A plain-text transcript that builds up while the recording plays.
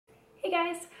Hey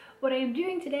guys, what I am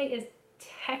doing today is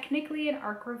technically an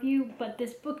ARC review, but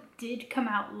this book did come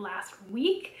out last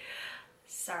week.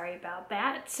 Sorry about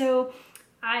that. So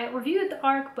I reviewed the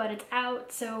ARC, but it's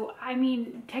out. So I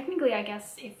mean, technically, I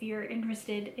guess if you're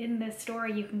interested in this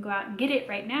story, you can go out and get it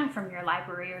right now from your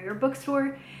library or your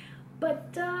bookstore.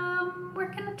 But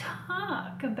we're gonna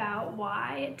talk about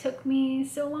why it took me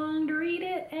so long to read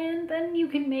it, and then you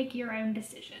can make your own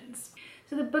decisions.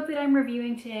 So the book that I'm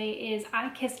reviewing today is I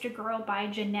Kissed a Girl by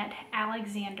Jennet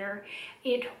Alexander.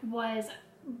 It was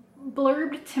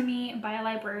blurbed to me by a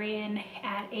librarian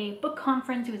at a book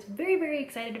conference who was very, very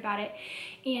excited about it,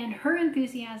 and her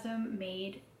enthusiasm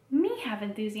made me have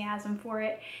enthusiasm for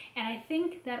it, and I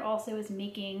think that also is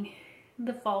making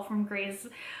the fall from grace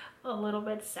a little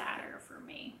bit sadder for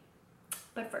me.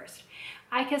 But first,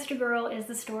 I Kissed a Girl is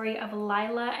the story of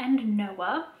Lila and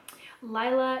Noah.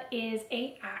 Lila is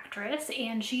an actress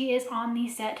and she is on the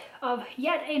set of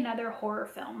yet another horror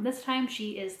film. This time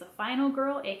she is the final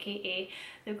girl, aka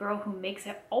the girl who makes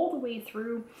it all the way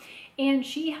through, and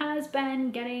she has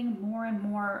been getting more and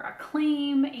more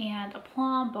acclaim and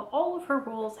aplomb, but all of her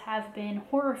roles have been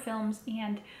horror films,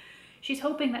 and she's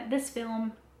hoping that this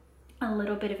film, a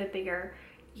little bit of a bigger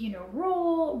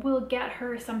role, will get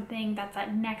her something that's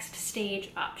that next stage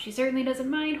up. She certainly doesn't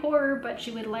mind horror, but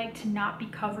she would like to not be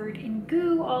covered in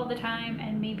goo all the time,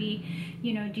 and maybe,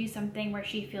 do something where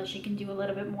she feels she can do a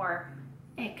little bit more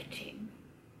acting.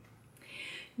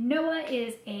 Noah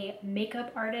is a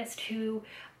makeup artist who,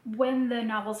 when the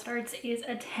novel starts, is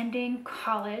attending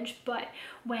college, but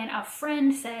when a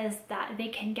friend says that they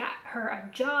can get her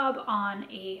a job on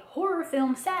a horror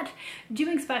film set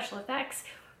doing special effects,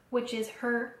 which is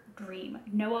her dream.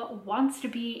 Noah wants to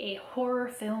be a horror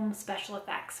film special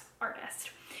effects artist.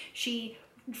 She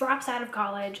drops out of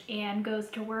college and goes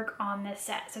to work on this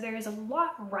set. So there is a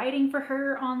lot riding for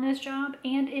her on this job,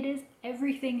 and it is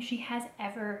everything she has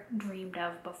ever dreamed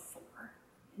of before.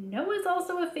 Noah is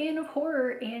also a fan of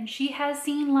horror, and she has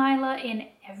seen Lila in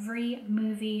every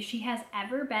movie she has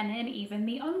ever been in, even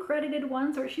the uncredited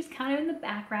ones where she's kind of in the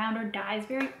background or dies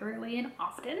very early and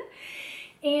often.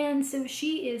 And so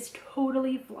she is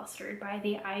totally flustered by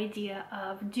the idea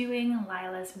of doing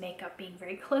Lila's makeup, being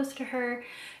very close to her.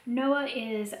 Noah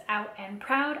is out and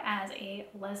proud as a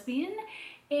lesbian,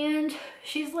 and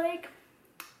she's like,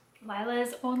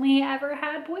 Lila's only ever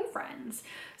had boyfriends.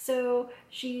 So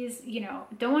she's,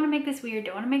 don't want to make this weird,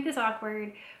 don't want to make this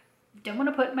awkward, don't want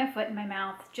to put my foot in my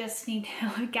mouth, just need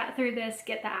to get through this,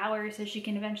 get the hours so she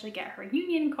can eventually get her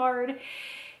union card.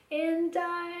 And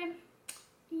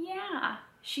yeah,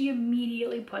 she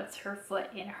immediately puts her foot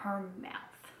in her mouth.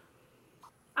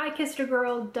 I Kissed a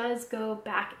Girl does go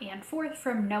back and forth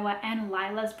from Noah and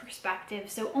Lila's perspective,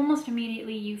 so almost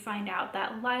immediately you find out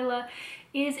that Lila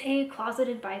is a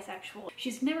closeted bisexual.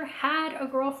 She's never had a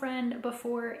girlfriend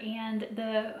before, and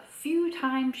the few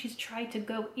times she's tried to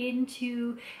go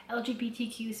into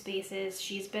LGBTQ spaces,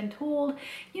 she's been told,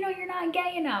 you're not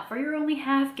gay enough, or you're only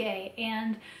half gay,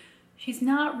 and she's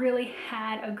not really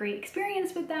had a great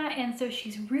experience with that, and so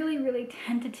she's really, really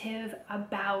tentative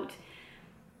about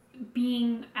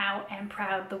being out and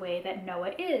proud the way that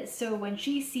Noah is. So when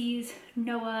she sees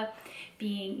Noah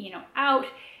being, out,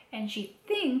 and she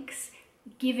thinks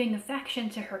giving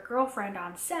affection to her girlfriend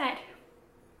on set,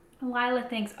 Lila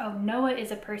thinks, oh, Noah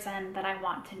is a person that I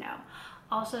want to know.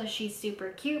 Also, she's super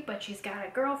cute, but she's got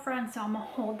a girlfriend, so I'm gonna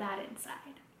hold that inside.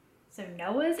 So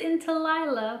Noah's into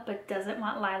Lila, but doesn't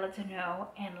want Lila to know,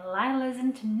 and Lila's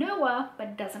into Noah,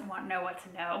 but doesn't want Noah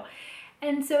to know.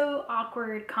 And so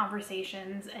awkward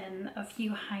conversations and a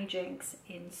few hijinks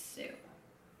ensue.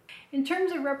 In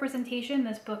terms of representation,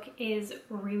 this book is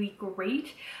really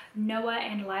great. Noah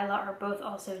and Lila are both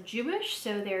also Jewish,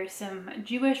 so there's some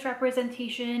Jewish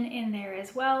representation in there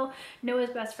as well. Noah's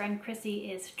best friend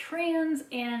Chrissy is trans,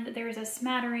 and there's a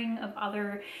smattering of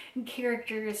other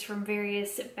characters from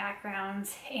various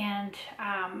backgrounds and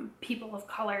people of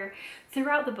color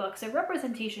throughout the book. So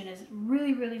representation is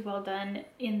really, really well done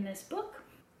in this book.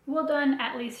 Well done,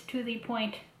 at least to the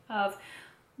point of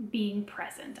being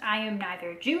present. I am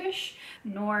neither Jewish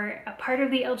nor a part of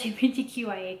the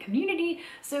LGBTQIA community,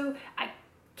 so I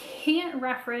can't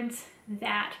reference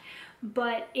that,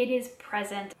 but it is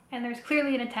present, and there's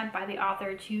clearly an attempt by the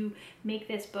author to make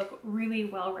this book really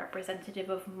well representative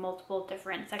of multiple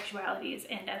different sexualities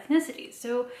and ethnicities,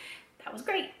 so that was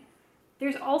great.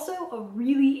 There's also a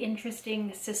really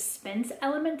interesting suspense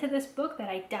element to this book that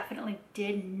I definitely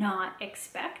did not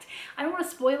expect. I don't want to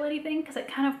spoil anything because it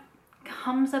kind of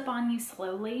comes up on you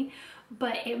slowly,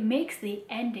 but it makes the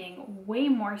ending way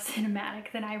more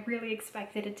cinematic than I really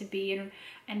expected it to be,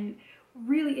 and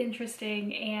really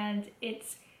interesting, and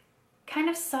it's kind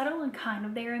of subtle and kind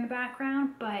of there in the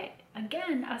background, but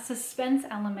again, a suspense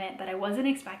element that I wasn't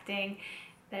expecting,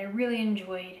 that I really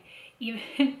enjoyed, even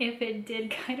if it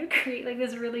did kind of create like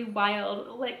this really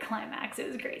wild like climax. It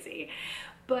was crazy,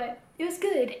 but it was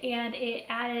good, and it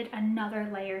added another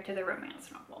layer to the romance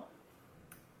novel.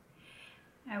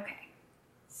 Okay,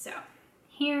 so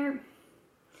here's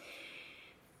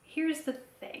the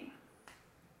thing.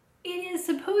 It is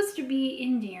supposed to be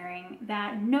endearing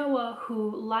that Noah,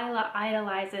 who Lila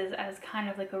idolizes as kind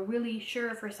of like a really sure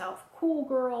of herself cool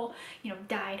girl, you know,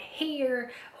 dyed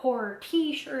hair, horror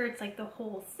t-shirts, like the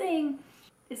whole thing,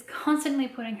 is constantly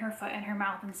putting her foot in her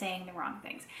mouth and saying the wrong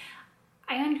things.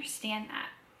 I understand that.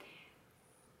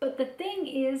 But the thing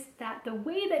is that the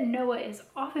way that Noah is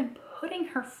often putting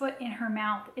her foot in her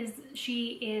mouth is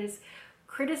she is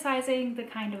criticizing the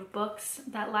kind of books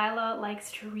that Lila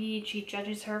likes to read. She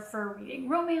judges her for reading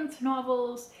romance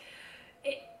novels.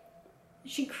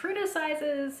 She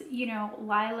criticizes, you know,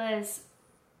 Lila's,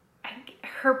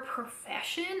 her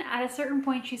profession. At a certain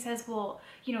point she says, well,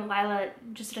 you know, Lila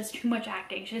just does too much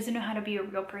acting. She doesn't know how to be a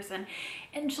real person.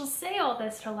 And she'll say all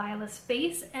this to Lila's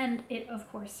face, and it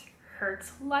of course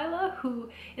hurts Lila, who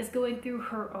is going through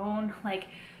her own, like,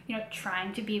 you know,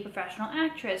 trying to be a professional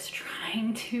actress,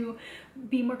 trying to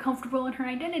be more comfortable in her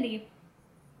identity.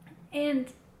 And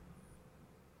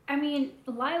I mean,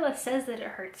 Lila says that it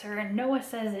hurts her, and Noah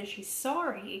says that she's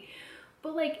sorry,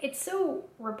 but like, it's so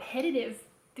repetitive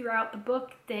throughout the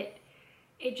book that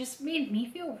it just made me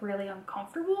feel really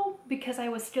uncomfortable, because I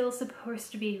was still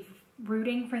supposed to be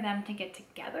rooting for them to get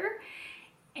together,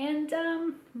 and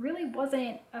really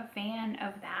wasn't a fan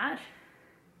of that.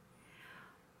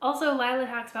 Also, Lila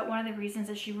talks about one of the reasons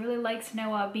that she really likes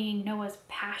Noah being Noah's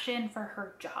passion for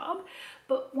her job.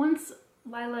 But once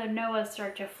Lila and Noah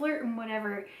start to flirt and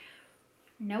whatever,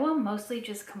 Noah mostly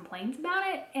just complains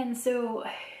about it. And so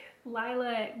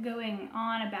Lila going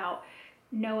on about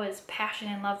Noah's passion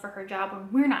and love for her job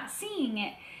when we're not seeing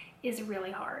it is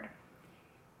really hard.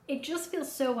 It just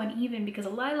feels so uneven, because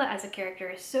Lila as a character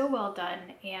is so well done,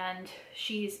 and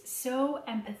she's so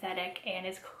empathetic and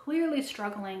is clearly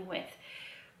struggling with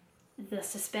the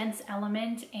suspense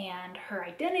element and her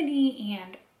identity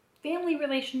and family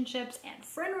relationships and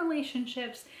friend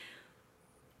relationships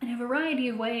in a variety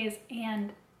of ways,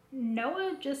 and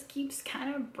Noah just keeps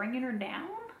kind of bringing her down.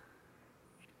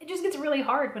 It just gets really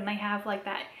hard when they have like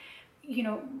that, you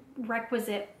know,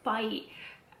 requisite fight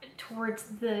towards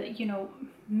the, you know,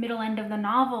 middle end of the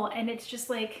novel, and it's just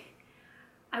like,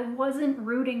 I wasn't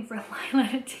rooting for Lila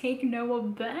to take Noah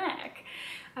back.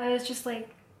 I was just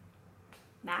like,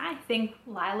 I think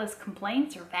Lila's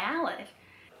complaints are valid.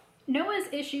 Noah's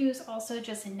issues also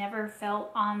just never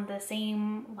felt on the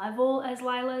same level as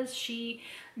Lila's. She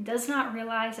does not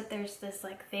realize that there's this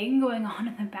like thing going on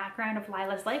in the background of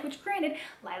Lila's life, which granted,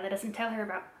 Lila doesn't tell her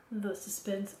about the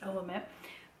suspense element,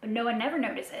 but Noah never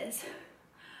notices.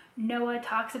 Noah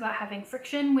talks about having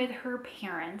friction with her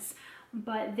parents,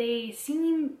 but they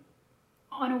seem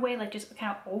on a way like just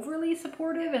kind of overly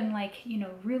supportive and like, you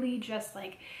know, really just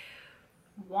like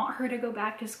want her to go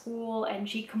back to school, and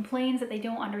she complains that they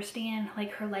don't understand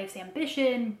like her life's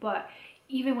ambition. But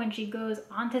even when she goes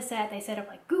onto set, they set up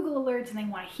like Google alerts and they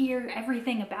want to hear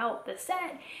everything about the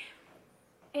set.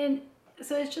 And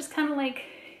so it's just kind of like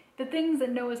the things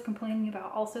that Noah's complaining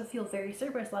about also feel very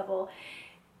surface level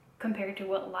compared to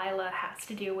what Lila has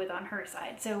to deal with on her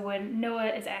side. So when Noah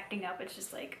is acting up, it's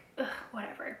just like, ugh,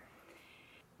 whatever.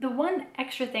 The one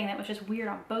extra thing that was just weird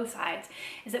on both sides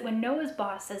is that when Noah's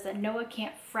boss says that Noah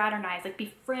can't fraternize, like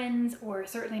be friends or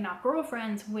certainly not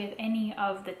girlfriends with any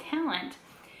of the talent,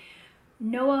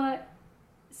 Noah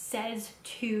says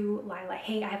to Lila,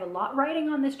 hey, I have a lot writing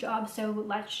on this job, so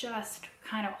let's just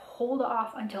kind of hold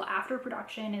off until after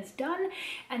production is done,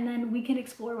 and then we can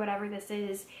explore whatever this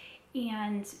is,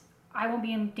 and I won't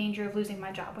be in danger of losing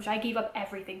my job, which I gave up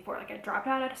everything for. Like, I dropped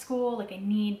out of school, like I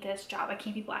need this job, I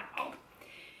can't be blackballed.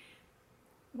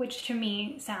 Which to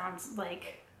me sounds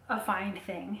like a fine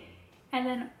thing. And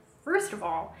then, first of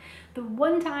all, the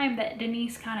one time that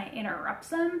Denise kind of interrupts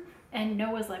them and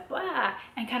Noah's like, blah,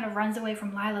 and kind of runs away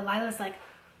from Lila, Lila's like,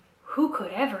 who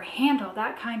could ever handle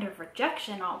that kind of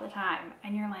rejection all the time?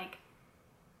 And you're like,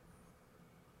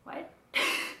 what?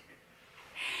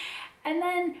 And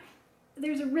then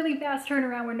there's a really fast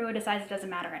turnaround where Noah decides it doesn't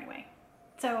matter anyway.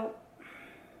 So,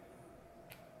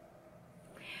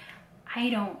 I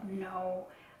don't know.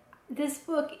 This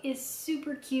book is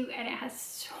super cute and it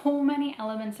has so many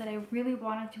elements that I really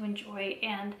wanted to enjoy,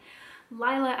 and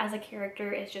Lila as a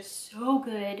character is just so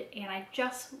good, and I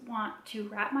just want to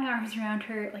wrap my arms around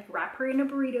her, like wrap her in a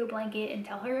burrito blanket and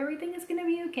tell her everything is gonna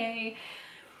be okay.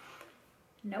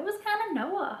 Noah's kind of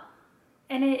Noah.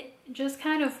 And it just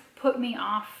kind of put me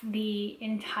off the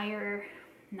entire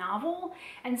novel.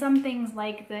 And some things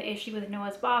like the issue with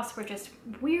Noah's boss were just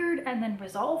weird and then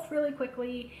resolved really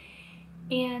quickly.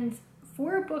 And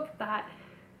for a book that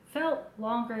felt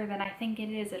longer than I think it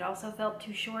is, it also felt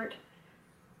too short.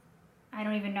 I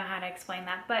don't even know how to explain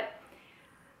that, but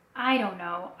I don't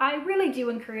know. I really do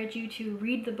encourage you to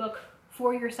read the book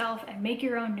for yourself and make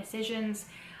your own decisions.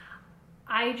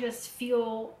 I just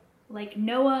feel like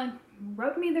Noah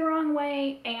rubbed me the wrong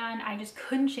way, and I just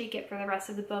couldn't shake it for the rest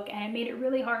of the book, and it made it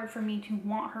really hard for me to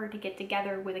want her to get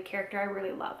together with a character I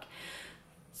really loved.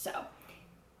 So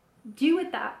do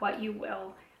with that what you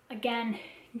will. Again,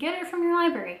 get it from your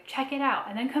library, check it out,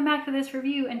 and then come back to this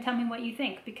review and tell me what you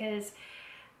think, because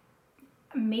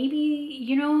maybe,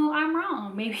 you know, I'm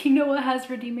wrong. Maybe Noah has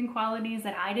redeeming qualities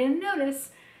that I didn't notice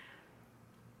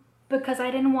because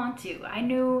I didn't want to. I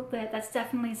knew that that's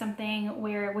definitely something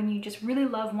where when you just really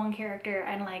love one character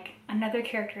and like another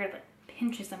character like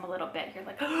pinches them a little bit, you're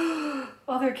like, oh,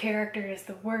 other character is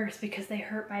the worst because they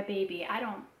hurt my baby. I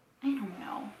don't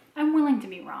know. I'm willing to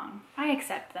be wrong. I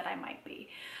accept that I might be.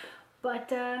 But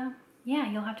yeah,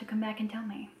 you'll have to come back and tell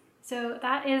me. So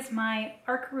that is my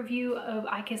ARC review of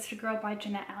I Kissed a Girl by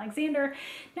Jennet Alexander,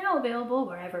 now available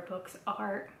wherever books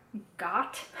are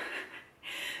got.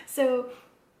 So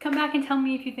come back and tell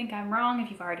me if you think I'm wrong.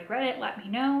 If you've already read it, let me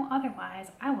know.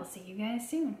 Otherwise, I will see you guys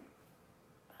soon.